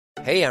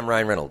Hey, I'm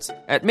Ryan Reynolds.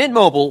 At Mint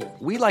Mobile,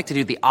 we like to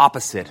do the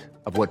opposite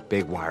of what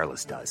Big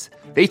Wireless does.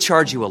 They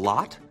charge you a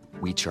lot,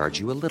 we charge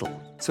you a little.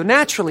 So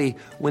naturally,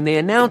 when they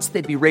announced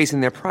they'd be raising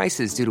their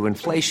prices due to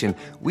inflation,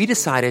 we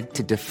decided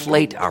to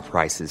deflate our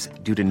prices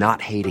due to not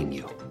hating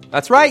you.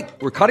 That's right.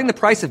 We're cutting the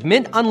price of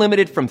Mint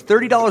Unlimited from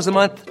 $30 a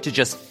month to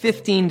just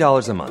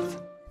 $15 a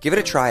month. Give it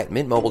a try at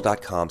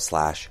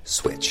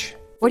mintmobile.com/switch.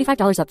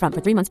 $45 up front for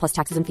 3 months plus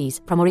taxes and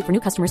fees. Promo rate for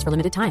new customers for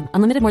limited time.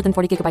 Unlimited more than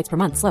 40 gigabytes per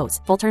month. Slows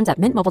full terms at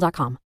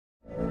mintmobile.com.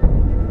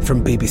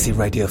 From BBC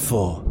Radio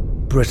 4,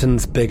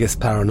 Britain's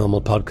biggest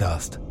paranormal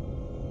podcast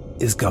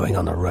is going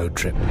on a road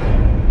trip.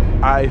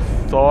 I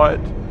thought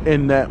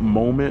in that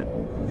moment,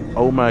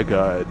 oh my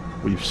God,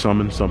 we've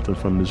summoned something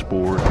from this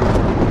board.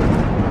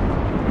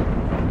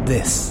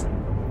 This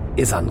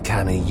is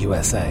Uncanny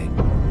USA.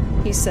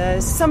 He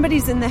says,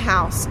 somebody's in the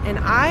house, and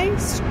I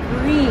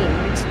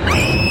screamed.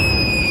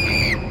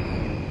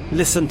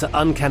 Listen to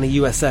Uncanny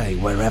USA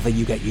wherever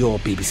you get your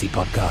BBC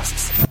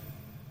podcasts,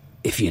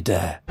 if you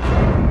dare.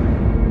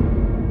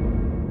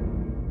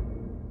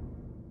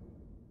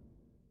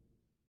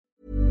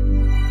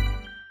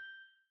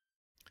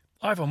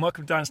 Hi everyone,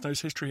 welcome to Dan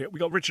Snow's History Hit. We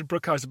got Richard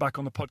Brookhiser back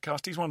on the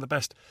podcast. He's one of the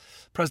best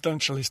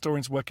presidential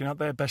historians working out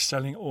there,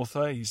 best-selling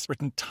author. He's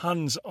written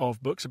tons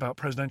of books about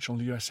presidential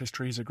and US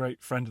history. He's a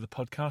great friend of the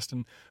podcast.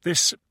 And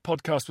this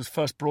podcast was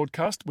first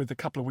broadcast with a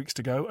couple of weeks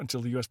to go until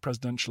the US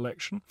presidential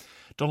election.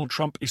 Donald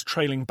Trump is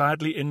trailing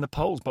badly in the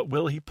polls, but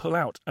will he pull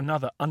out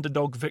another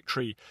underdog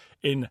victory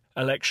in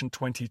election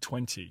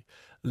 2020?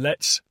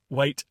 Let's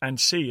wait and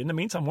see. In the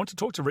meantime, I want to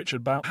talk to Richard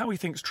about how he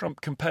thinks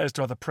Trump compares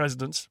to other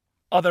presidents.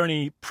 Are there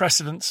any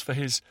precedents for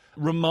his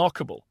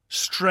remarkable,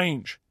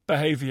 strange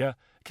behaviour,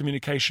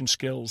 communication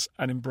skills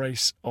and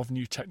embrace of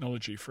new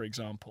technology, for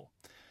example?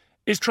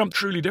 Is Trump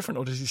truly different,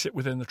 or does he sit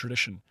within the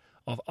tradition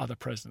of other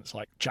presidents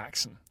like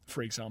Jackson,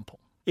 for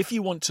example? If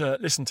you want to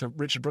listen to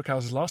Richard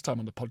Brookhouse's last time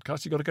on the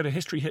podcast, you've got to go to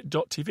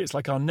historyhit.tv. It's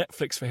like our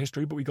Netflix for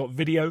history, but we got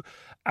video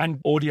and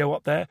audio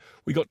up there.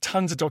 We got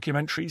tons of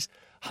documentaries,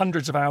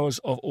 hundreds of hours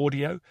of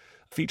audio,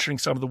 featuring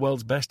some of the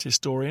world's best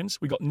historians.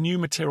 We got new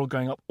material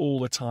going up all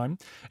the time.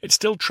 It's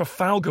still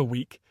Trafalgar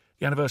Week,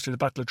 the anniversary of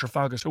the Battle of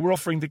Trafalgar. So we're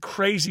offering the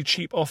crazy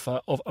cheap offer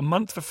of a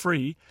month for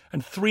free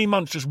and 3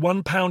 months, just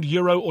 £1,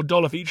 euro or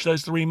dollar for each of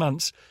those 3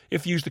 months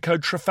if you use the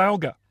code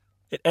Trafalgar.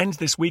 It ends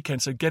this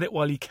weekend, so get it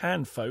while you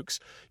can,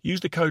 folks. Use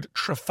the code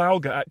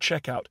Trafalgar at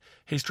checkout,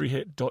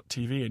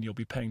 historyhit.tv, and you'll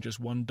be paying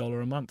just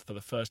 $1 a month for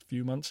the first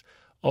few months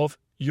of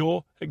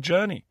your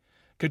journey.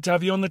 Good to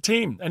have you on the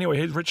team. Anyway,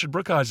 here's Richard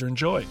Brookhiser.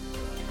 Enjoy.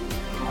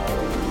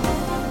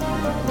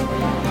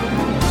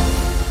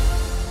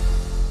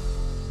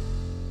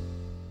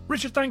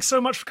 Richard, thanks so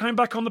much for coming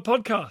back on the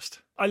podcast.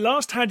 I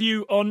last had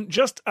you on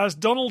just as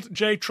Donald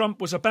J.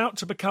 Trump was about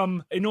to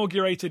become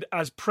inaugurated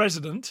as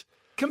president.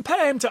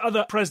 Compare him to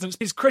other presidents.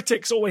 His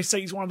critics always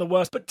say he's one of the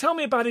worst, but tell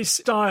me about his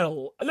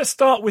style. Let's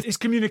start with his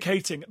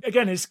communicating.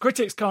 Again, his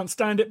critics can't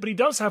stand it, but he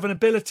does have an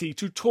ability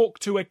to talk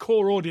to a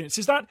core audience.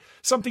 Is that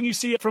something you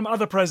see from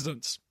other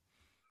presidents?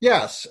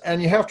 Yes,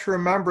 and you have to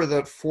remember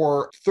that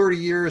for 30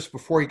 years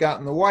before he got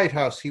in the White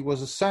House, he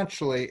was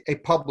essentially a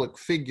public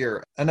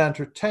figure, an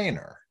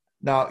entertainer.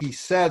 Now, he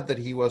said that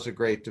he was a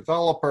great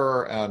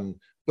developer and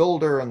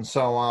builder and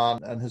so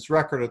on, and his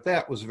record at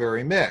that was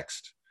very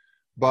mixed.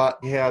 But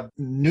he had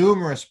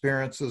numerous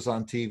appearances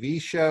on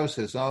TV shows,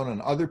 his own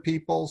and other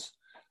people's.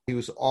 He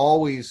was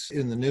always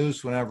in the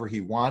news whenever he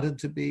wanted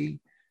to be.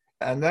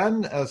 And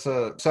then as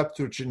a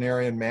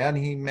septuagenarian man,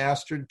 he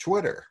mastered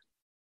Twitter.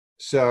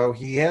 So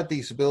he had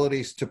these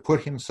abilities to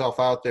put himself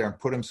out there and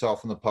put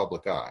himself in the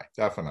public eye,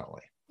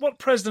 definitely. What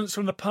presidents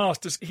from the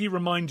past does he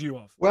remind you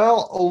of?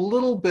 Well, a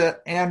little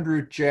bit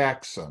Andrew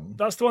Jackson.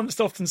 That's the one that's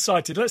often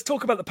cited. Let's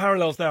talk about the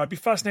parallels there. I'd be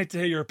fascinated to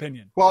hear your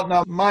opinion. Well,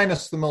 now,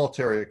 minus the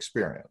military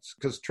experience,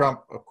 because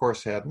Trump, of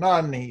course, had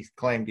none. He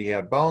claimed he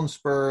had bone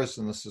spurs,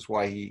 and this is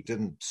why he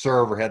didn't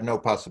serve or had no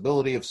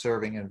possibility of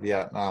serving in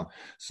Vietnam.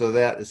 So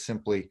that is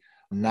simply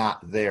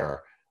not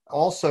there.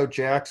 Also,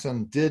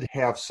 Jackson did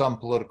have some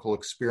political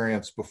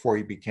experience before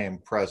he became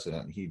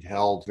president. He'd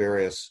held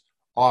various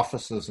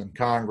offices in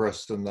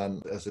Congress and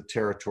then as a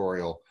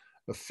territorial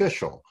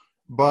official.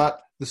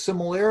 But the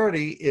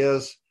similarity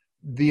is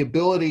the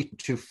ability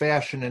to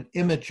fashion an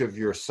image of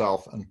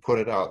yourself and put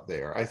it out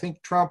there. I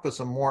think Trump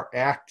is a more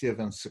active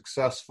and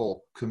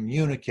successful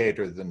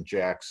communicator than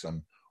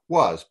Jackson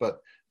was, but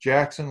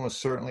Jackson was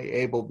certainly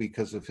able,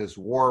 because of his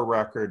war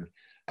record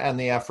and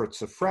the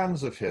efforts of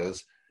friends of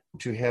his,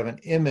 to have an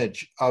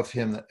image of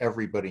him that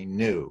everybody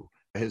knew.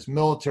 His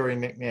military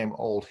nickname,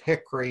 Old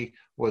Hickory,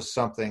 was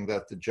something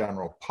that the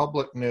general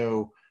public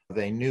knew.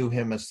 They knew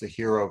him as the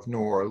hero of New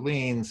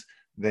Orleans.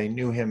 They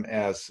knew him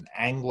as an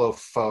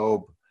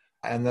Anglophobe.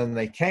 And then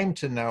they came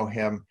to know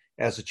him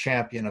as a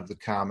champion of the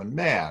common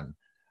man.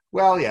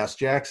 Well, yes,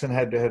 Jackson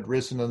had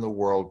risen in the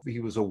world.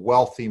 He was a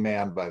wealthy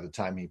man by the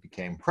time he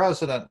became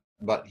president,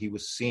 but he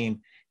was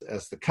seen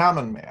as the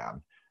common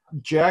man.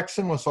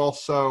 Jackson was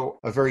also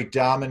a very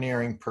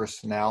domineering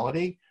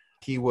personality.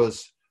 He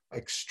was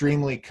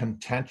extremely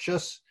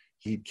contentious.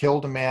 He'd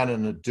killed a man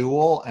in a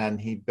duel,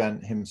 and he'd been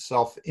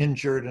himself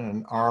injured in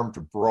an armed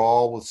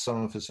brawl with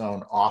some of his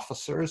own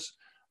officers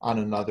on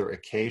another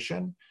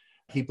occasion.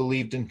 He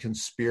believed in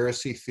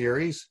conspiracy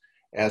theories,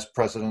 as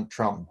President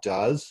Trump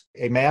does.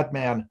 A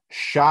madman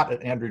shot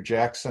at Andrew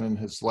Jackson in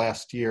his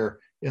last year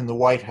in the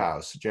White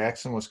House.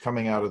 Jackson was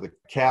coming out of the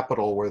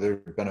Capitol where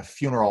there had been a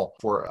funeral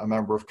for a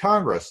member of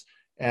Congress,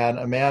 and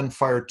a man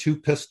fired 2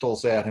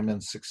 pistols at him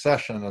in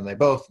succession, and they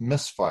both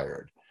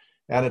misfired.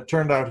 And it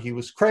turned out he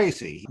was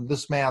crazy.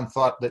 This man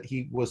thought that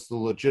he was the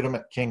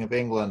legitimate king of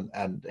England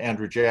and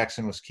Andrew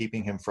Jackson was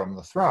keeping him from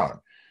the throne.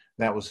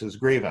 That was his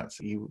grievance.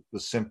 He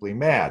was simply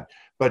mad.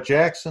 But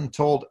Jackson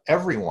told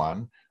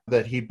everyone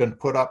that he'd been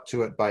put up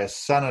to it by a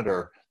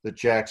senator that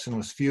Jackson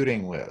was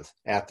feuding with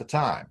at the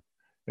time.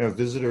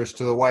 Visitors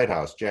to the White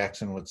House,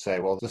 Jackson would say,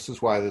 well, this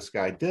is why this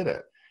guy did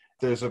it.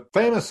 There's a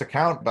famous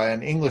account by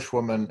an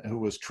Englishwoman who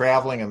was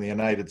traveling in the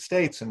United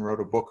States and wrote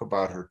a book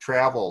about her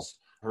travels.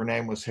 Her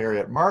name was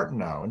Harriet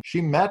Martineau, and she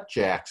met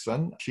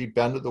Jackson. She'd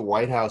been to the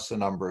White House a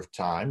number of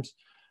times,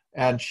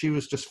 and she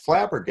was just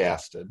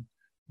flabbergasted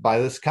by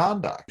this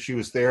conduct. She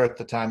was there at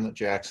the time that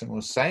Jackson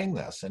was saying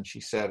this, and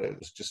she said it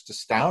was just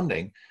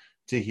astounding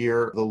to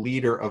hear the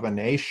leader of a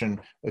nation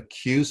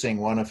accusing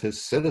one of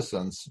his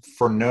citizens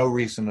for no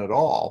reason at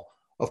all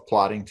of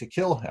plotting to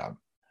kill him.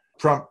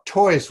 Trump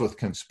toys with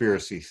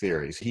conspiracy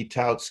theories. He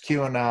touts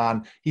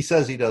QAnon. He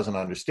says he doesn't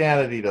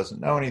understand it. He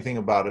doesn't know anything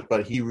about it,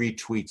 but he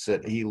retweets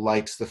it. He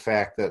likes the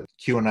fact that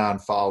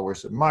QAnon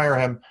followers admire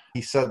him.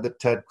 He said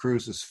that Ted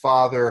Cruz's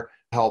father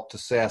helped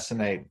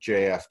assassinate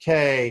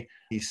JFK.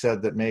 He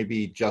said that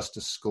maybe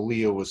Justice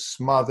Scalia was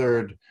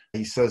smothered.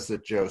 He says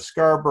that Joe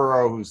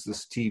Scarborough, who's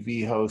this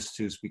TV host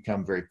who's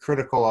become very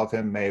critical of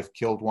him, may have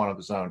killed one of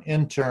his own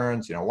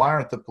interns. Why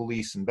aren't the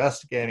police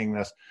investigating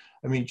this?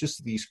 I mean,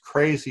 just these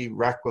crazy,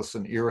 reckless,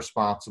 and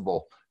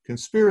irresponsible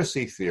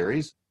conspiracy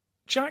theories.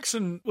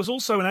 Jackson was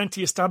also an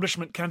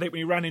anti-establishment candidate when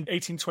he ran in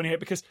 1828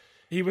 because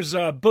he was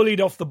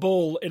bullied off the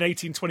ball in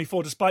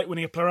 1824 despite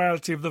winning a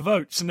plurality of the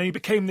votes. And then he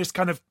became this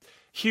kind of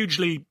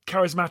hugely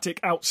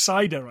charismatic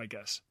outsider, I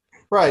guess.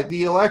 Right.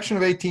 The election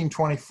of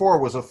 1824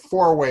 was a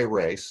 4-way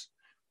race,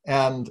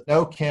 and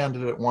no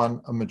candidate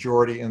won a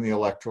majority in the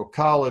Electoral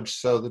College,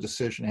 so the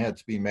decision had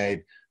to be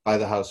made by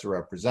the House of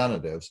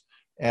Representatives.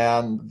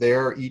 And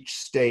there each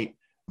state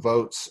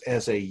votes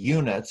as a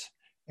unit,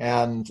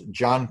 and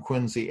John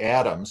Quincy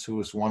Adams, who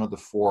was one of the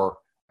 4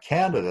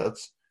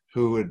 candidates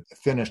who had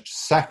finished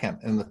second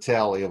in the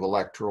tally of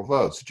electoral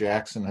votes.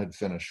 Jackson had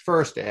finished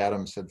first,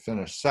 Adams had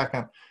finished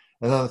second,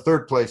 and then the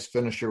third place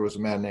finisher was a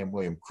man named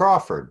William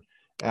Crawford.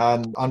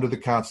 And under the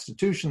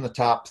Constitution, the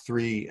top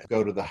 3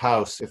 go to the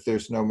House if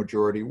there's no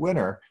majority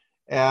winner.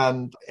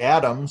 And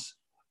Adams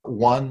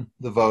won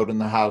the vote in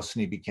the House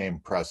and he became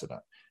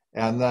president.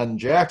 And then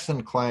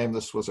Jackson claimed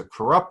this was a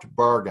corrupt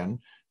bargain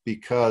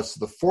because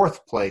the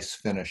 4th place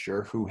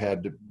finisher who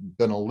had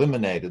been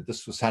eliminated,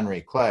 this was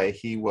Henry Clay,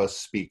 he was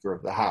Speaker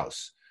of the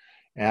House.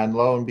 And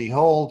lo and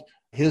behold,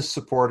 his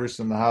supporters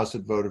in the House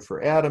had voted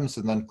for Adams,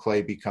 and then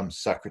Clay becomes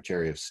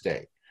Secretary of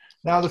State.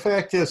 Now, the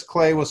fact is,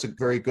 Clay was a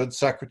very good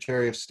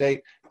Secretary of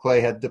State.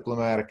 Clay had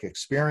diplomatic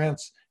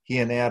experience. He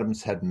and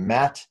Adams had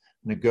met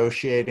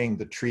negotiating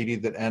the treaty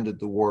that ended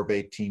the War of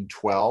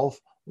 1812.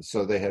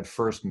 So they had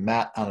first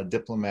met on a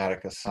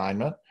diplomatic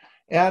assignment.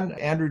 And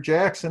Andrew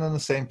Jackson, in the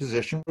same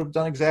position, would have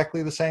done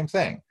exactly the same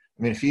thing.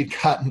 I mean, if he'd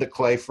gotten to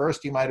Clay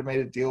first, he might have made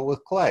a deal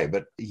with Clay,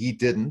 but he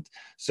didn't.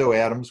 So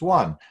Adams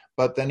won.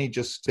 But then he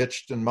just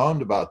bitched and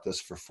moaned about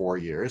this for 4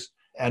 years.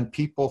 And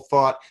people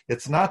thought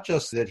it's not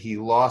just that he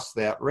lost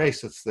that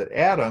race, it's that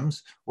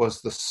Adams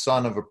was the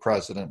son of a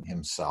president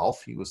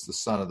himself. He was the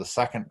son of the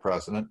second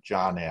president,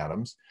 John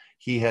Adams.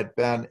 He had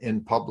been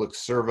in public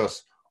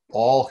service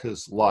all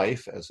his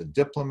life as a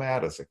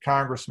diplomat, as a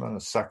congressman,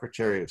 as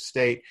Secretary of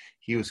State.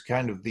 He was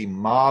kind of the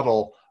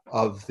model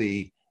of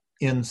the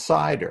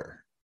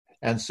insider.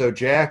 And so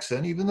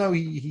Jackson, even though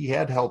he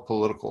had held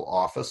political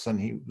office and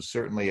he was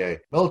certainly a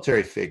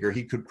military figure,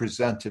 he could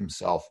present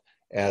himself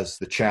as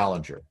the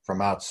challenger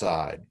from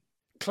outside.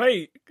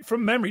 Clay,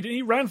 from memory,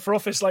 he ran for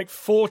office like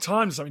 4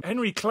 times. I mean,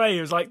 Henry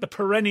Clay was like the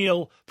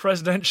perennial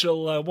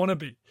presidential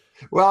wannabe.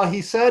 Well,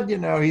 he said,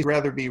 he'd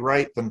rather be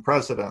right than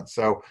president.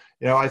 So,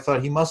 I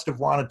thought he must have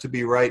wanted to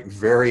be right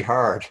very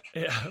hard.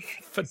 Yeah,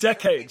 for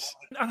decades.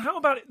 And how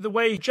about the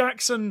way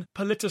Jackson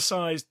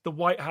politicized the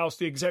White House,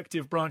 the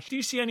executive branch? Do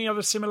you see any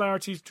other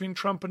similarities between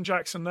Trump and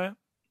Jackson there?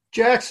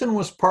 Jackson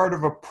was part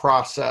of a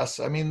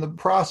process. I mean, the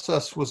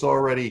process was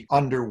already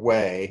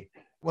underway.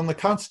 When the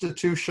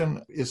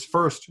Constitution is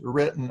first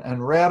written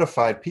and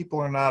ratified, people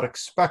are not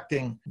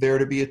expecting there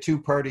to be a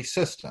 2-party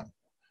system.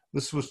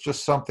 This was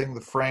just something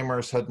the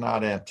framers had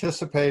not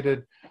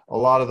anticipated. A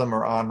lot of them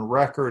are on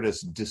record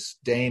as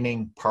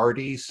disdaining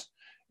parties.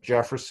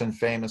 Jefferson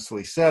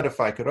famously said,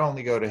 if I could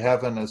only go to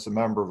heaven as a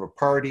member of a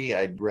party,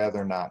 I'd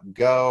rather not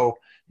go.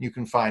 You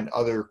can find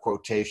other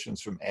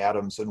quotations from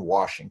Adams and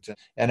Washington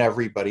and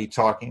everybody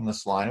talking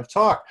this line of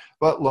talk.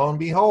 But lo and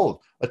behold,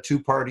 a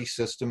 2-party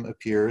system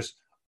appears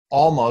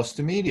almost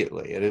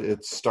immediately.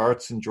 It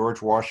starts in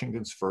George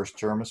Washington's first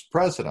term as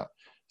president.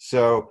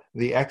 So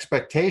the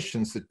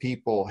expectations that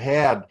people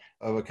had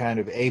of a kind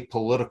of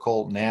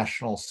apolitical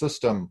national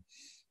system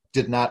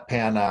did not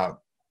pan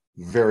out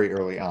very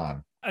early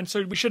on. And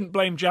so we shouldn't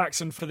blame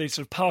Jackson for the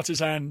sort of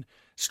partisan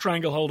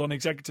stranglehold on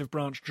executive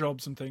branch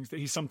jobs and things that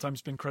he's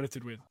sometimes been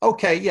credited with.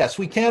 Okay, yes,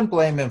 we can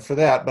blame him for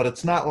that, but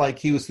it's not like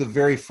he was the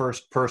very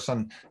first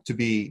person to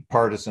be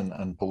partisan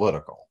and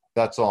political.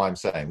 That's all I'm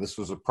saying. This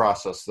was a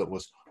process that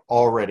was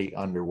already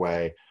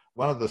underway.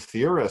 One of the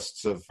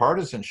theorists of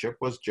partisanship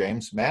was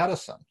James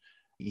Madison.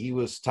 He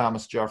was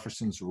Thomas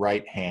Jefferson's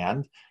right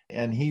hand,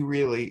 and he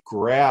really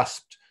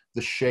grasped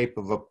the shape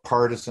of a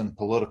partisan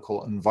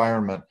political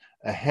environment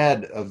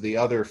ahead of the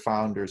other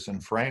founders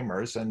and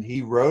framers, and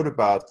he wrote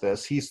about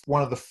this. He's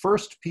one of the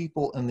first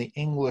people in the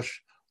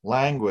English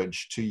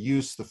language to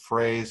use the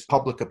phrase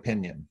public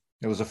opinion.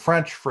 It was a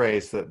French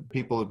phrase that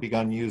people had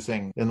begun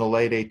using in the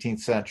late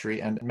 18th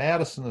century, and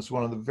Madison is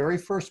one of the very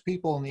first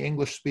people in the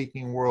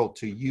English-speaking world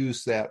to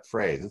use that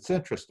phrase. It's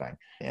interesting.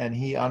 And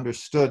he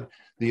understood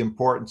the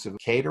importance of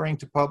catering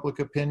to public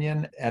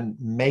opinion and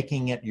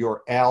making it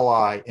your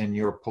ally in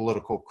your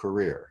political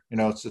career. You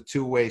know, it's a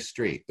two-way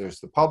street. There's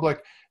the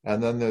public,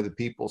 and then there are the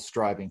people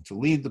striving to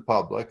lead the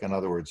public. In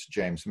other words,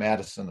 James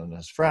Madison and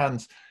his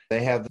friends,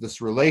 they have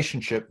this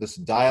relationship, this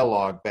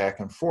dialogue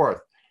back and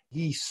forth.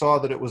 He saw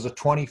that it was a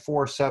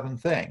 24/7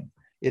 thing.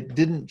 It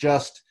didn't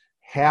just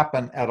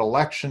happen at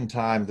election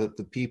time that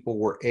the people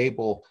were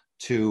able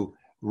to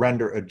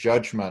render a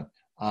judgment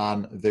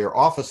on their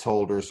office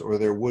holders or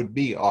their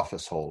would-be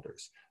office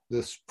holders.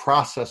 This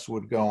process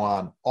would go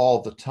on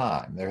all the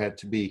time. There had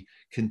to be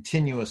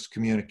continuous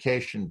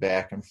communication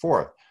back and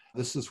forth.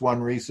 This is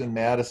one reason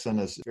Madison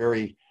is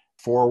very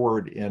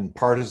forward in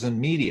partisan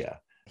media.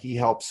 He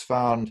helps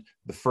found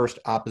the first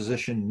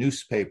opposition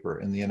newspaper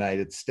in the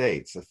United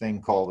States, a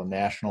thing called the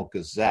National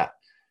Gazette.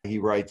 He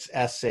writes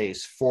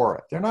essays for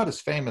it. They're not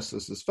as famous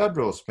as his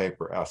Federalist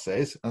paper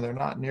essays, and they're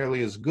not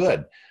nearly as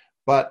good,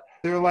 but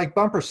they're like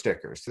bumper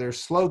stickers. They're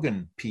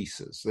slogan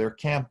pieces. They're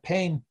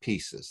campaign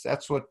pieces.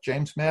 That's what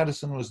James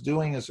Madison was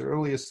doing as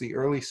early as the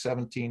early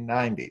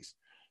 1790s.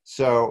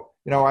 So,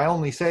 I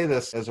only say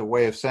this as a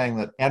way of saying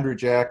that Andrew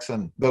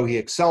Jackson, though he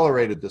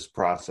accelerated this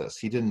process,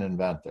 he didn't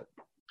invent it.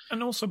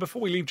 And also,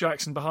 before we leave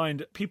Jackson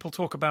behind, people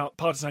talk about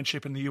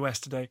partisanship in the US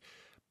today,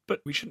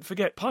 but we shouldn't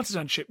forget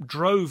partisanship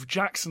drove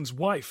Jackson's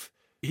wife.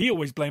 He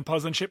always blamed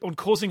partisanship on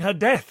causing her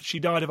death. She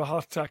died of a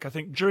heart attack, I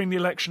think, during the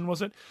election,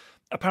 was it?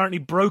 Apparently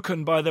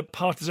broken by the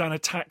partisan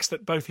attacks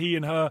that both he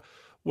and her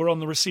were on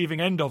the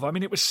receiving end of. I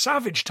mean, it was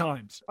savage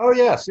times. Oh,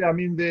 yes. I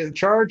mean, the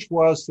charge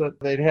was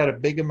that they'd had a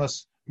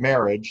bigamous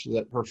marriage,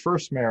 that her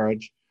first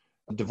marriage,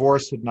 a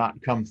divorce had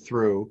not come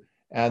through,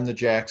 and the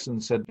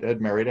Jacksons had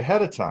married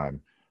ahead of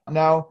time.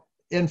 Now,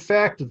 in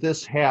fact,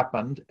 this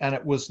happened, and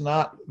it was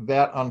not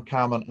that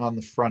uncommon on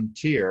the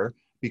frontier,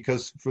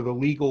 because for the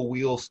legal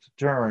wheels to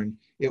turn,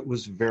 it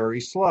was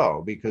very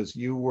slow, because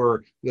you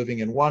were living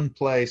in one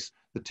place,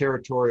 the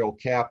territorial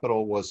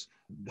capital was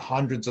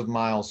hundreds of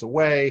miles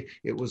away,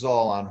 it was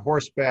all on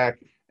horseback,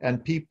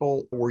 and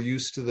people were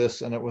used to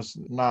this, and it was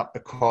not a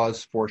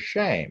cause for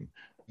shame.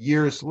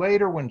 Years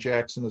later, when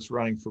Jackson is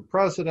running for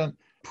president,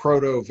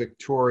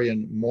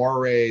 proto-Victorian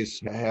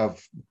mores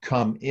have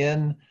come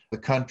in, the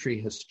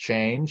country has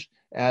changed,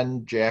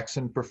 and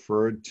Jackson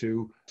preferred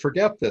to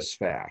forget this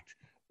fact.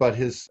 But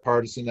his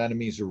partisan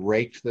enemies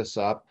raked this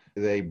up.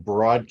 They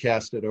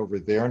broadcast it over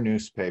their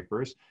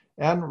newspapers.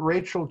 And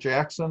Rachel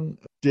Jackson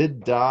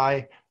did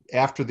die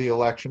after the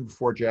election,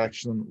 before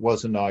Jackson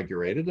was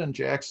inaugurated, and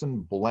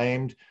Jackson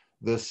blamed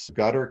this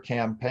gutter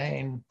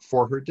campaign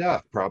for her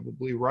death,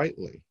 probably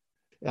rightly.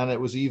 And it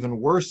was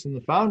even worse in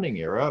the founding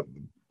era.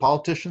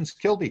 Politicians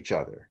killed each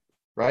other,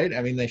 right?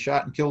 I mean, they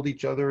shot and killed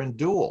each other in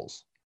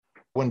duels.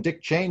 When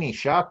Dick Cheney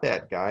shot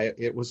that guy,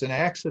 it was an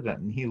accident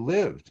and he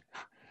lived.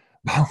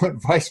 But when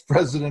Vice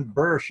President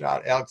Burr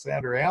shot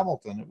Alexander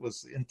Hamilton, it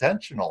was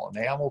intentional and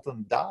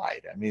Hamilton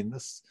died. I mean,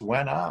 this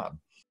went on.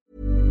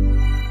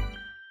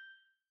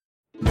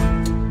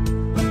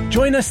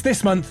 Join us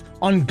this month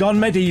on Gone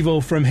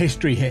Medieval from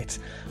History Hit.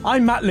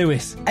 I'm Matt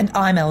Lewis. And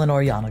I'm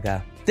Eleanor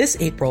Yanaga. This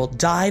April,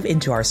 dive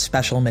into our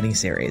special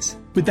miniseries.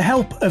 With the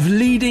help of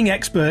leading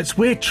experts,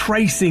 we're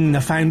tracing the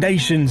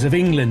foundations of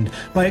England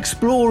by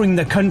exploring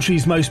the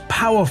country's most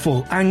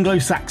powerful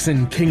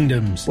Anglo-Saxon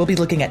kingdoms. We'll be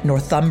looking at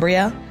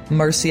Northumbria,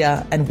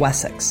 Mercia, and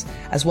Wessex,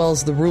 as well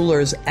as the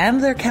rulers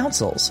and their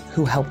councils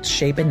who helped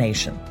shape a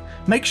nation.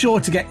 Make sure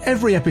to get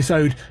every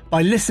episode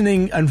by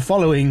listening and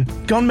following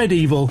Gone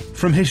Medieval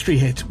from History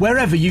Hit,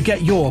 wherever you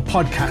get your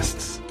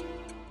podcasts.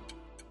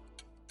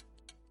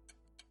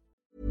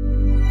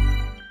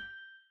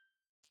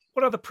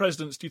 What other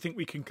presidents do you think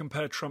we can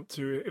compare Trump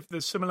to? If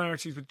there's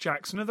similarities with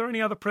Jackson, are there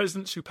any other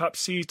presidents who perhaps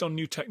seized on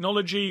new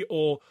technology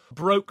or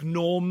broke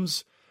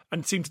norms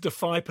and seemed to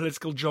defy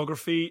political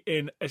geography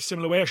in a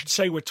similar way? I should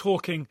say we're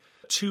talking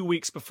 2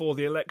 weeks before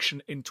the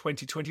election in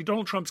 2020.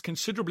 Donald Trump's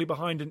considerably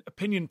behind in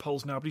opinion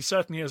polls now, but he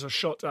certainly has a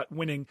shot at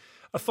winning,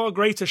 a far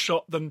greater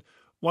shot than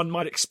one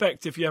might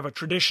expect if you have a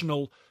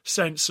traditional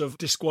sense of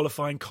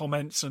disqualifying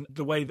comments and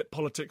the way that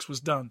politics was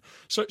done.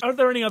 So are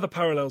there any other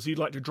parallels you'd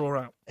like to draw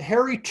out?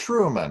 Harry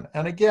Truman,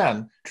 and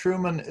again,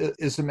 Truman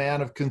is a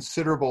man of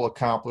considerable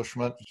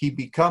accomplishment. He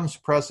becomes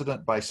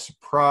president by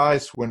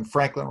surprise when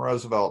Franklin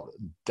Roosevelt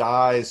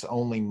dies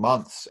only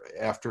months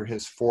after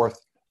his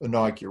fourth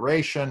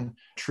inauguration.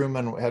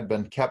 Truman had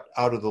been kept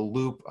out of the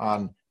loop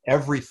on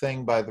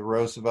everything by the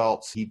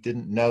Roosevelts. He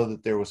didn't know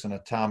that there was an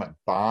atomic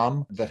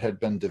bomb that had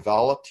been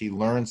developed. He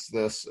learns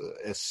this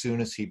as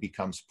soon as he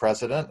becomes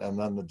president, and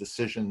then the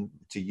decision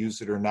to use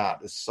it or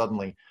not is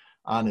suddenly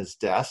on his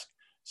desk.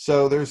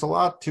 So there's a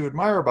lot to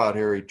admire about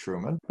Harry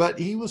Truman, but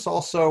he was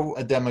also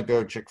a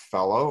demagogic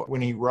fellow.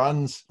 When he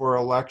runs for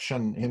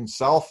election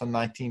himself in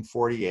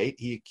 1948,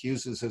 he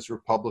accuses his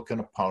Republican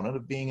opponent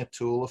of being a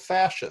tool of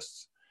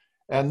fascists.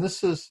 And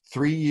this is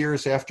 3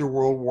 years after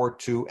World War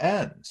II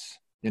ends.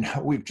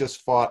 We've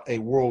just fought a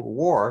world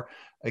war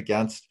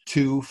against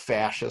two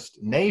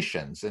fascist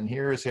nations. And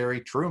here is Harry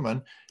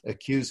Truman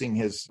accusing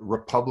his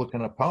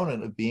Republican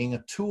opponent of being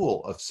a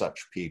tool of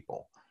such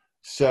people.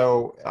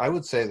 So I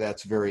would say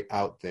that's very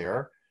out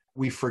there.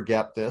 We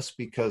forget this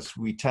because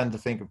we tend to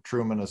think of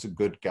Truman as a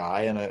good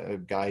guy and a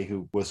guy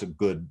who was a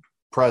good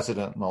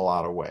president in a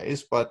lot of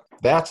ways, but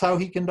that's how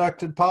he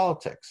conducted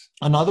politics.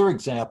 Another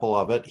example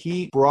of it,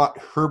 he brought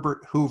Herbert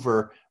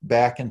Hoover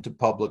back into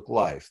public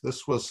life.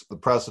 This was the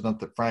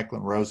president that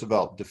Franklin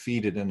Roosevelt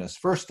defeated in his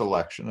first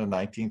election in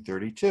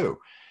 1932.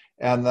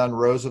 And then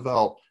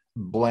Roosevelt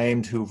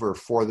blamed Hoover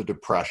for the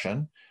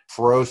Depression,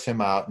 froze him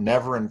out,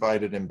 never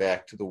invited him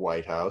back to the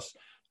White House,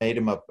 made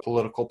him a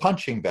political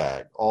punching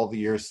bag all the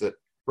years that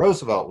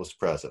Roosevelt was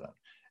president.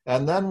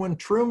 And then when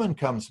Truman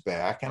comes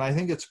back, and I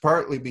think it's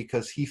partly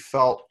because he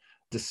felt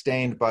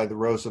disdained by the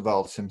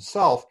Roosevelts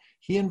himself,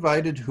 he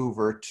invited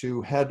Hoover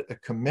to head a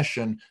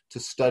commission to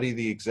study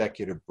the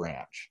executive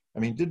branch. I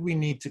mean, did we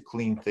need to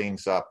clean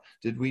things up?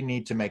 Did we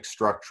need to make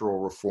structural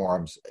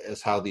reforms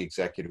as how the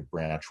executive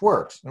branch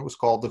works? And it was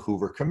called the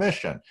Hoover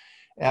Commission.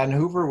 And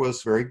Hoover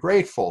was very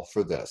grateful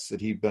for this,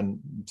 that he'd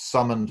been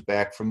summoned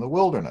back from the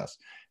wilderness.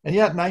 And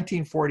yet, in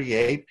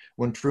 1948,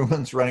 when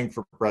Truman's running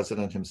for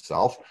president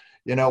himself,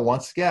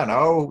 once again,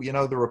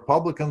 the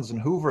Republicans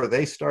and Hoover,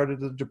 they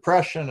started the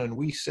Depression and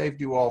we saved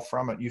you all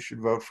from it. You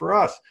should vote for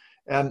us.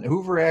 And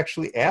Hoover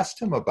actually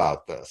asked him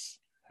about this.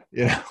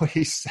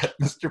 He said,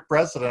 Mr.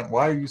 President,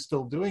 why are you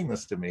still doing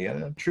this to me?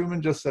 And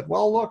Truman just said,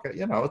 well, look,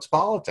 it's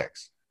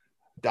politics.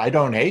 I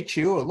don't hate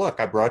you. Look,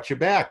 I brought you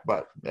back,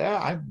 but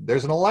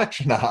there's an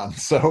election on,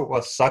 so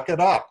suck it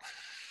up.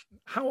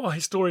 How are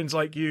historians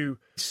like you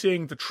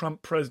seeing the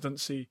Trump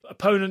presidency?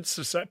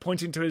 Opponents are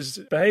pointing to his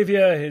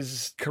behavior,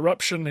 his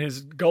corruption,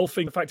 his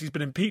golfing, the fact he's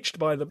been impeached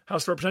by the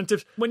House of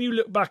Representatives. When you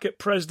look back at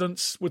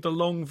presidents with the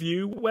long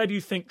view, where do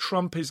you think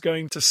Trump is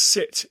going to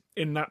sit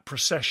in that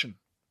procession?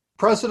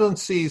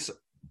 Presidencies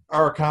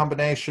are a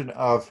combination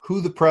of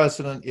who the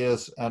president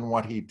is and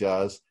what he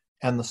does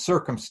and the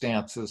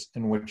circumstances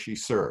in which he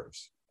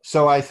serves.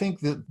 So I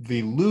think that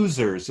the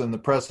losers in the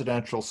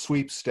presidential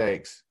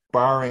sweepstakes,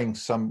 barring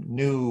some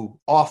new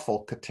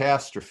awful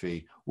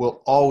catastrophe,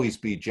 will always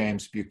be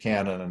James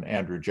Buchanan and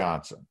Andrew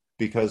Johnson,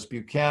 because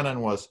Buchanan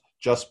was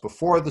just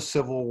before the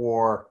Civil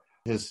War.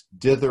 His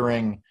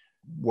dithering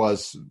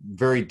was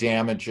very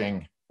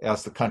damaging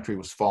as the country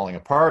was falling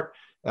apart.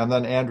 And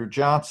then Andrew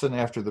Johnson,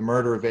 after the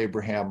murder of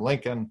Abraham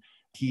Lincoln,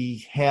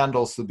 he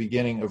handles the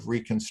beginning of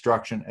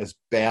Reconstruction as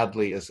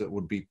badly as it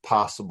would be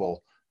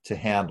possible to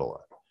handle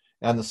it.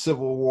 And the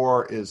Civil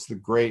War is the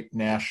great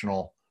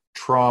national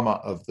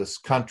trauma of this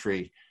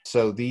country.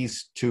 So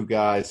these two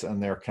guys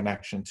and their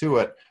connection to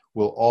it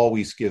will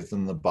always give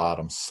them the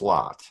bottom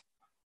slot.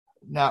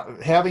 Now,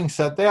 having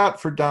said that,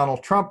 for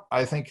Donald Trump,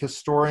 I think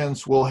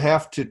historians will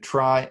have to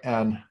try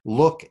and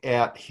look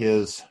at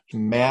his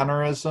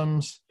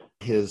mannerisms,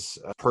 his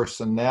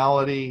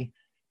personality,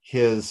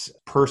 his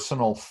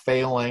personal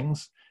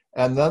failings,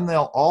 and then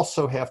they'll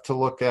also have to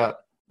look at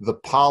the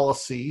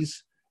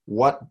policies.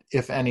 What,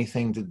 if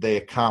anything, did they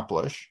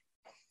accomplish?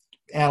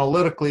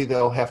 Analytically,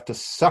 they'll have to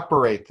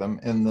separate them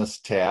in this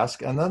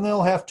task, and then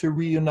they'll have to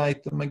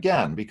reunite them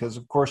again, because,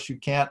 of course, you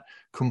can't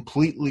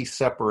completely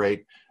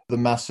separate the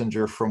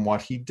messenger from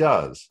what he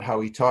does. How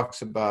he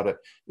talks about it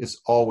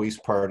is always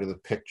part of the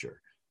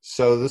picture.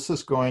 So this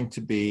is going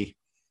to be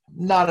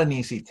not an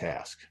easy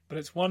task. But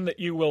it's one that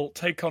you will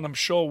take on, I'm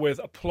sure, with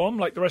aplomb,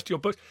 like the rest of your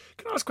books.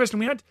 Can I ask a question?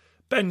 We had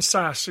Ben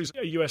Sasse, who's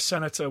a US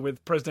senator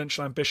with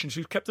presidential ambitions,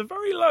 who's kept a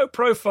very low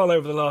profile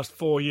over the last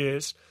 4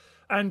 years.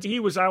 And he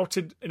was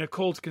outed in a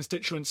call to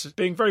constituents as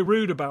being very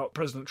rude about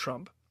President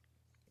Trump.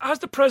 Has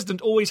the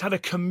president always had a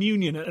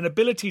communion, an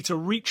ability to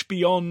reach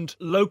beyond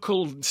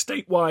local and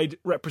statewide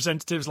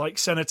representatives like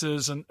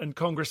senators and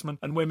congressmen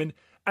and women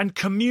and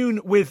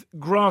commune with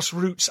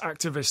grassroots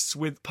activists,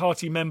 with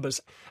party members?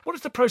 What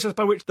is the process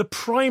by which the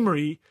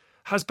primary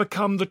has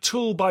become the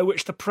tool by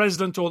which the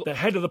president or the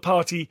head of the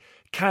party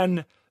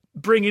can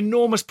bring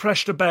enormous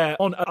pressure to bear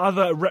on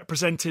other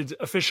represented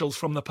officials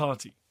from the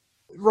party?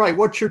 Right.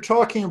 What you're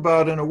talking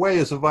about, in a way,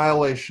 is a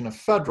violation of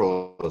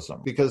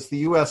federalism, because the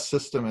U.S.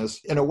 system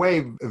is, in a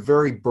way,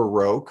 very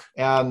baroque,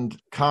 and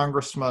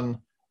congressmen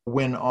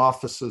win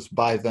offices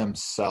by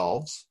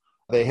themselves.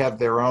 They have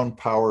their own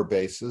power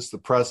bases. The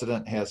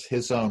president has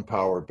his own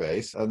power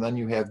base, and then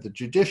you have the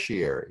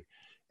judiciary.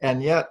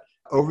 And yet,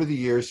 over the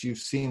years, you've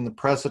seen the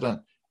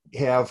president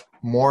have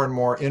more and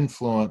more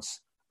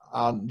influence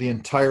on the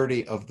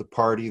entirety of the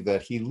party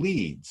that he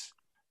leads.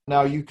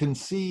 Now, you can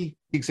see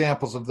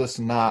examples of this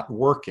not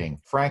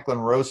working. Franklin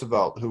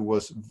Roosevelt, who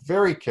was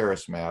very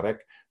charismatic,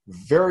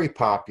 very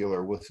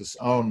popular with his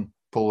own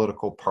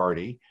political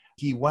party,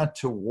 he went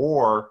to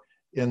war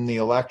in the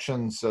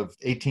elections of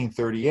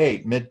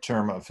 1838,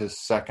 midterm of his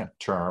second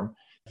term.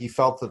 He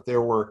felt that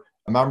there were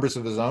members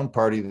of his own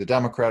party, the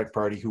Democratic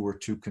Party, who were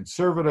too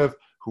conservative,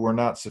 who were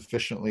not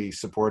sufficiently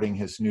supporting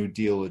his New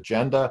Deal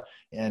agenda,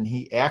 and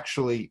he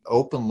actually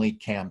openly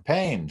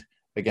campaigned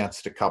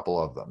against a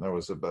couple of them. There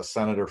was a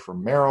senator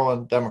from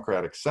Maryland,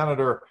 Democratic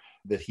senator,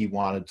 that he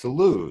wanted to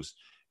lose.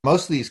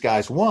 Most of these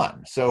guys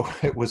won, so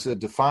it was a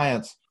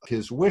defiance of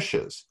his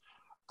wishes.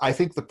 I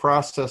think the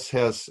process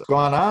has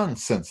gone on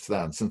since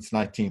then, since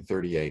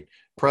 1938.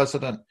 The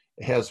president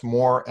has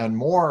more and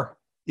more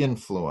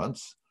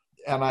influence,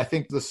 and I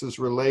think this is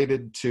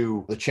related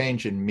to the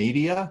change in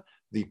media,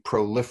 the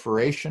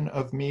proliferation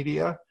of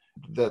media,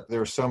 that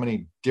there are so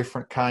many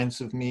different kinds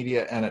of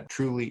media, and it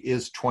truly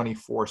is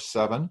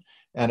 24/7.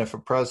 And if a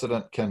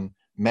president can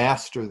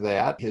master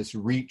that, his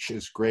reach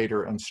is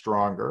greater and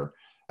stronger.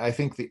 I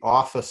think the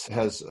office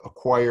has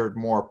acquired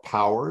more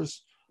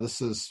powers. This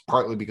is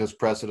partly because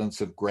presidents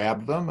have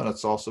grabbed them, and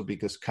it's also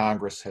because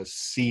Congress has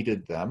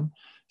ceded them.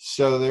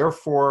 So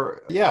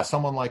therefore,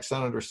 someone like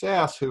Senator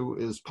Sasse, who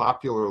is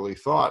popularly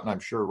thought, and I'm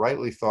sure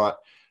rightly thought,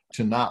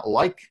 to not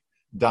like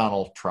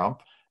Donald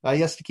Trump, he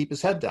has to keep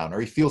his head down,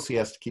 or he feels he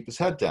has to keep his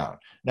head down.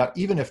 Now,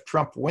 even if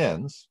Trump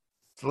wins,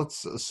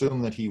 let's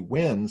assume that he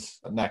wins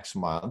next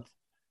month,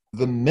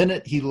 the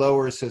minute he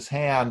lowers his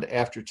hand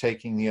after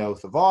taking the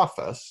oath of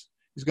office,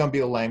 he's going to be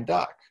a lame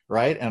duck,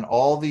 right? And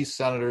all these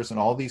senators and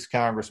all these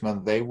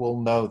congressmen, they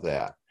will know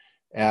that.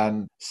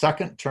 And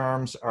second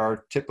terms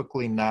are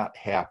typically not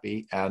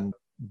happy, and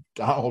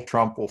Donald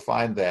Trump will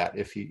find that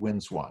if he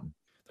wins one.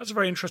 That's a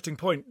very interesting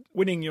point.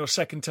 Winning your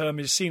second term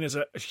is seen as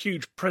a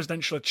huge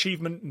presidential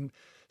achievement and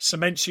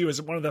cements you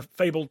as one of the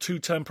fabled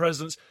two-term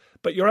presidents.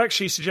 But you're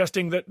actually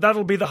suggesting that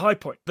that'll be the high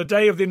point. The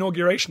day of the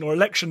inauguration or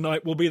election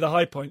night will be the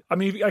high point. I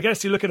mean, I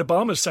guess you look at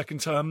Obama's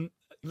second term,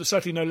 there's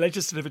certainly no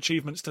legislative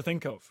achievements to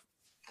think of.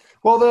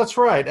 Well, that's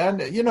right. And,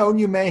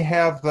 you may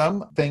have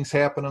them. Things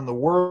happen in the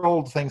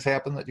world. Things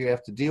happen that you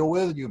have to deal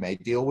with. You may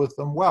deal with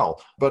them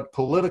well. But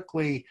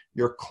politically,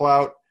 your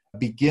clout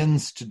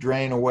begins to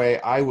drain away,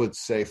 I would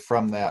say,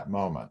 from that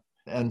moment.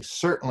 And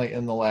certainly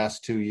in the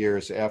last 2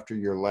 years after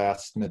your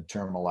last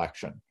midterm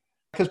election.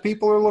 Because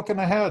people are looking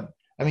ahead.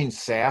 I mean,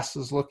 Sasse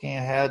is looking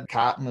ahead,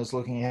 Cotton is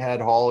looking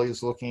ahead, Hawley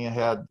is looking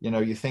ahead.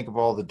 You think of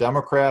all the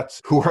Democrats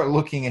who are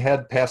looking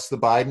ahead past the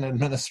Biden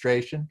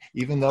administration,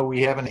 even though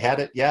we haven't had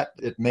it yet.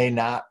 It may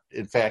not,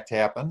 in fact,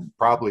 happen,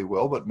 probably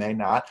will, but may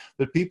not.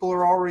 But people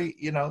are already,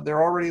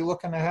 they're already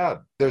looking ahead.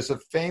 There's a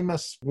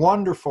famous,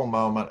 wonderful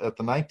moment at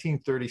the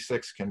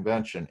 1936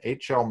 convention.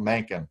 H.L.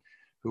 Mencken,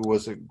 who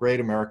was a great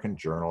American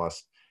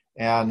journalist,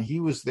 and he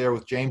was there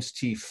with James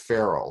T.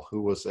 Farrell,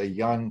 who was a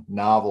young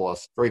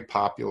novelist, very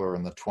popular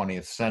in the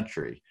 20th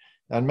century.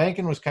 And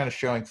Mencken was kind of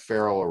showing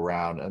Farrell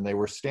around, and they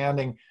were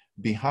standing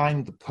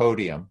behind the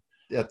podium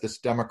at this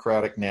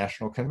Democratic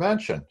National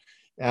Convention.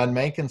 And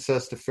Mencken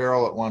says to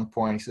Farrell at one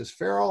point, he says,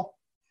 "Farrell,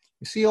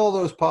 you see all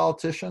those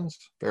politicians?"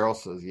 Farrell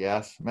says,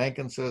 "Yes."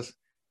 Mencken says,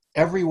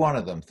 "Every one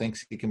of them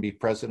thinks he can be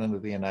president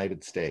of the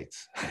United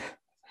States."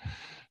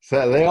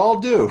 So they all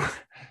do.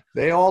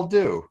 They all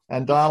do.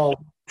 And Donald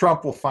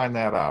Trump will find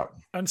that out.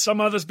 And some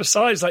others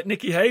besides, like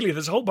Nikki Haley.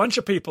 There's a whole bunch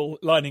of people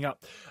lining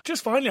up.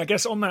 Just finally, I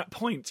guess, on that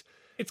point,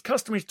 it's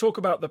customary to talk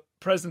about the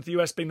president of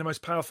the US being the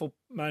most powerful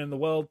man in the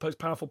world, most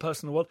powerful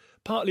person in the world,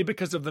 partly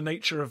because of the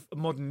nature of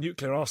modern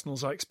nuclear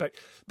arsenals, I expect.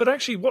 But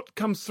actually, what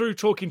comes through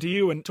talking to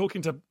you and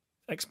talking to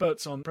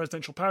experts on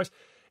presidential powers,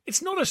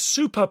 it's not a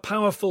super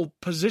powerful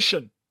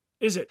position,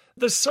 is it?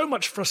 There's so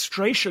much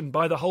frustration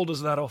by the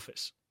holders of that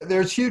office.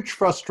 There's huge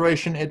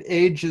frustration. It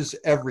ages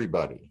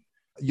everybody.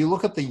 You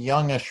look at the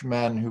youngish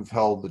men who've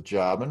held the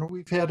job, and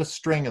we've had a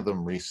string of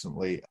them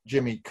recently.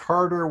 Jimmy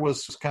Carter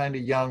was kind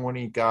of young when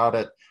he got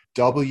it.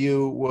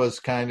 W was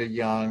kind of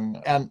young,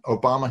 and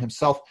Obama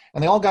himself,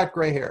 and they all got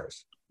gray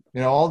hairs.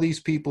 All these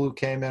people who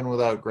came in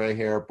without gray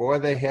hair, boy,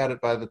 they had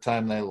it by the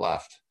time they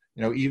left.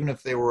 Even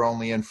if they were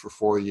only in for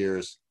 4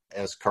 years,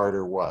 as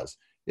Carter was,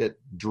 it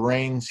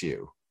drains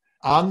you.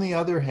 On the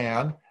other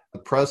hand, the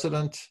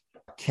president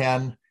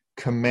can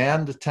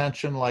command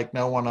attention like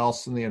no one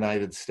else in the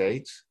United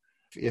States.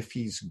 If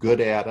he's good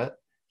at it,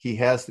 he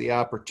has the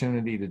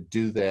opportunity to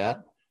do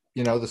that.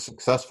 The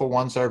successful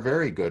ones are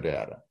very good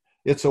at it.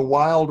 It's a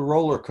wild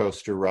roller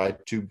coaster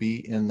ride to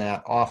be in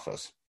that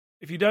office.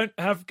 If you don't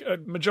have a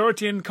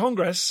majority in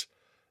Congress,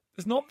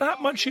 there's not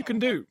that much you can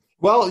do.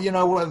 Well,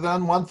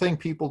 then one thing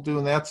people do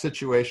in that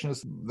situation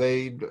is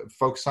they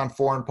focus on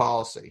foreign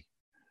policy,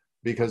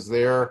 because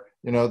there,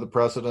 the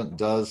president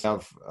does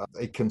have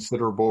a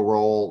considerable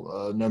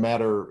role no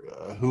matter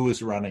who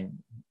is running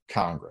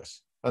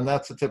Congress. And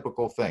that's a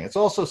typical thing. It's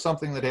also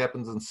something that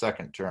happens in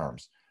second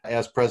terms.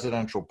 As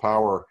presidential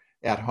power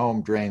at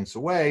home drains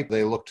away,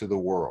 they look to the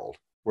world,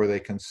 where they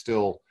can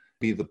still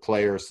be the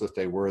players that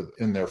they were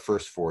in their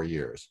first 4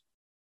 years.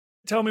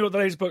 Tell me what the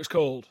latest book's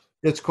called.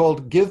 It's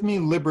called Give Me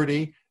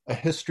Liberty, A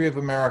History of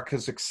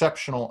America's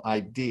Exceptional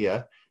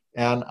Idea.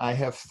 And I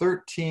have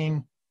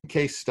 13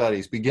 case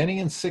studies, beginning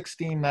in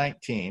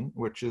 1619,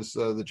 which is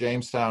the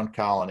Jamestown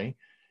colony,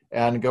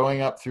 and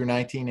going up through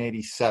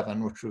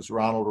 1987, which was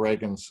Ronald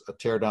Reagan's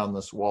Tear Down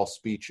This Wall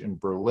speech in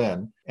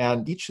Berlin.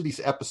 And each of these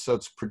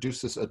episodes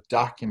produces a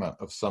document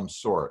of some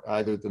sort,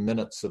 either the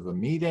minutes of a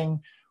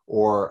meeting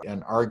or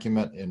an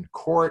argument in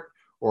court,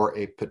 or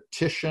a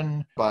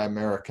petition by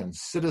American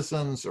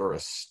citizens, or a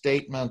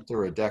statement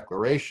or a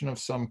declaration of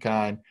some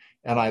kind.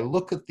 And I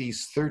look at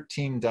these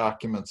 13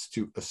 documents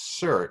to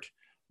assert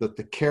that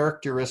the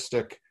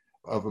characteristic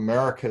of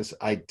America's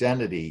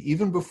identity,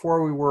 even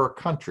before we were a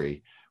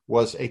country,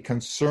 was a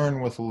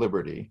concern with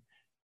liberty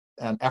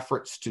and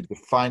efforts to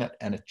define it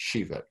and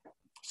achieve it.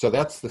 So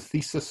that's the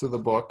thesis of the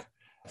book.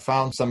 I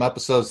found some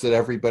episodes that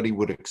everybody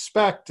would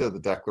expect, the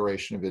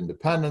Declaration of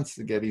Independence,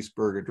 the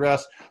Gettysburg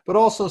Address, but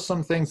also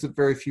some things that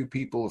very few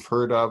people have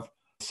heard of.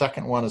 The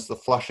second one is the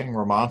Flushing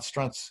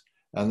Remonstrance,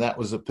 and that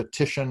was a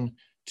petition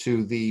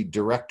to the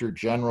Director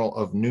General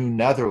of New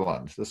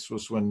Netherland. This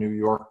was when New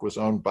York was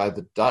owned by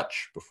the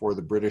Dutch before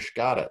the British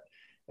got it.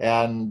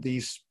 And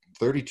these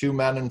 32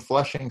 men in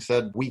Flushing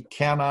said, we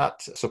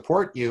cannot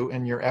support you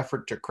in your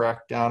effort to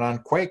crack down on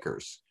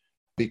Quakers,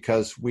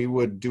 because we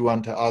would do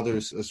unto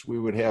others as we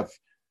would have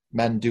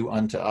men do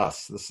unto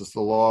us. This is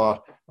the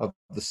law of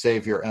the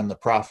Savior and the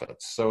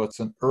prophets. So it's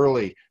an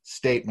early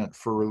statement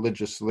for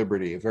religious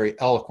liberty, a very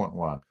eloquent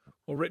one.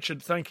 Well,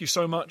 Richard, thank you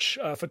so much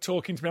for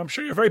talking to me. I'm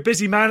sure you're a very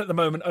busy man at the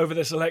moment over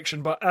this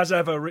election, but as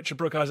ever, Richard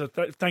Brookhiser,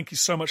 thank you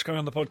so much for coming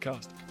on the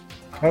podcast.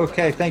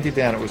 Okay, thank you,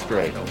 Dan. It was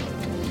great.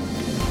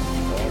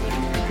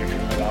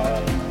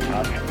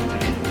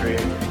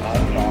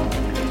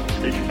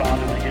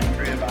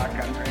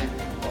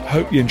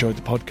 Hope you enjoyed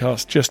the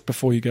podcast. Just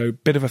before you go,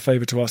 bit of a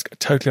favour to ask. I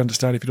totally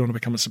understand if you don't want to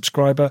become a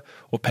subscriber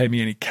or pay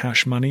me any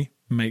cash money.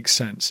 Makes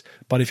sense.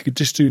 But if you could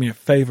just do me a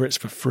favour, it's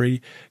for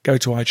free. Go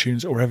to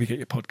iTunes or wherever you get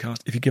your podcast.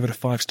 If you give it a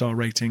 5-star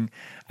rating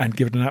and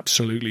give it an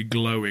absolutely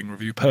glowing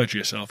review, purge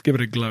yourself, give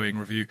it a glowing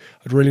review.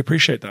 I'd really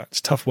appreciate that. It's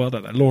a tough world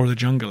out there, law of the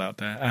jungle out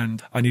there,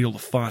 and I need all the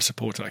fire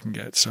support I can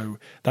get. So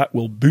that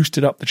will boost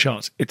it up the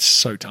charts. It's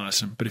so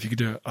tiresome. But if you could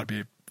do it, I'd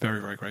be very,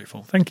 very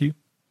grateful. Thank you.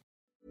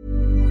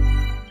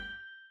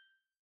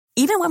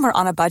 Even when we're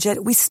on a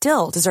budget, we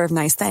still deserve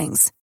nice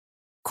things.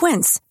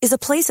 Quince is a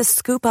place to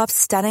scoop up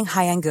stunning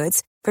high-end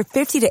goods for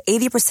 50 to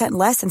 80%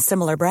 less than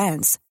similar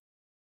brands.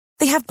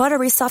 They have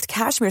buttery soft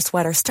cashmere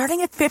sweaters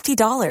starting at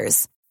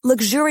 $50,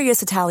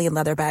 luxurious Italian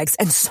leather bags,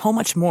 and so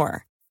much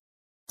more.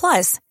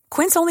 Plus,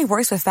 Quince only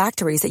works with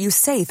factories that use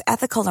safe,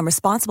 ethical, and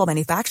responsible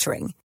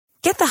manufacturing.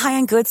 Get the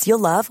high-end goods you'll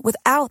love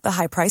without the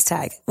high price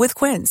tag with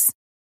Quince.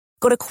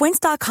 Go to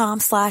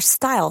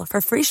quince.com/style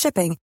for free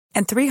shipping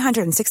and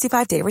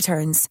 365-day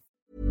returns.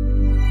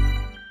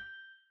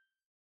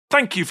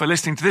 Thank you for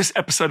listening to this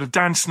episode of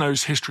Dan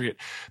Snow's History Hit.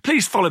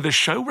 Please follow this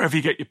show wherever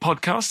you get your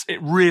podcasts.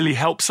 It really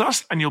helps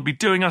us, and you'll be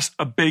doing us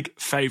a big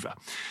favour.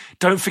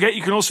 Don't forget,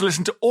 you can also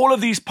listen to all of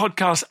these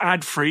podcasts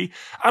ad-free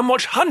and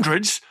watch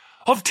hundreds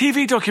of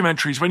TV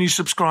documentaries when you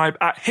subscribe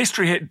at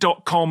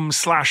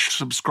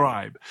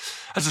historyhit.com/subscribe.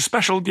 As a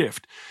special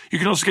gift, you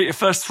can also get your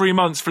first 3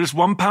 months for just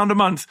 £1 a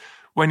month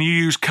when you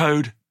use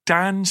code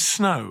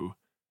DANSNOW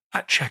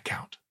at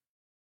checkout.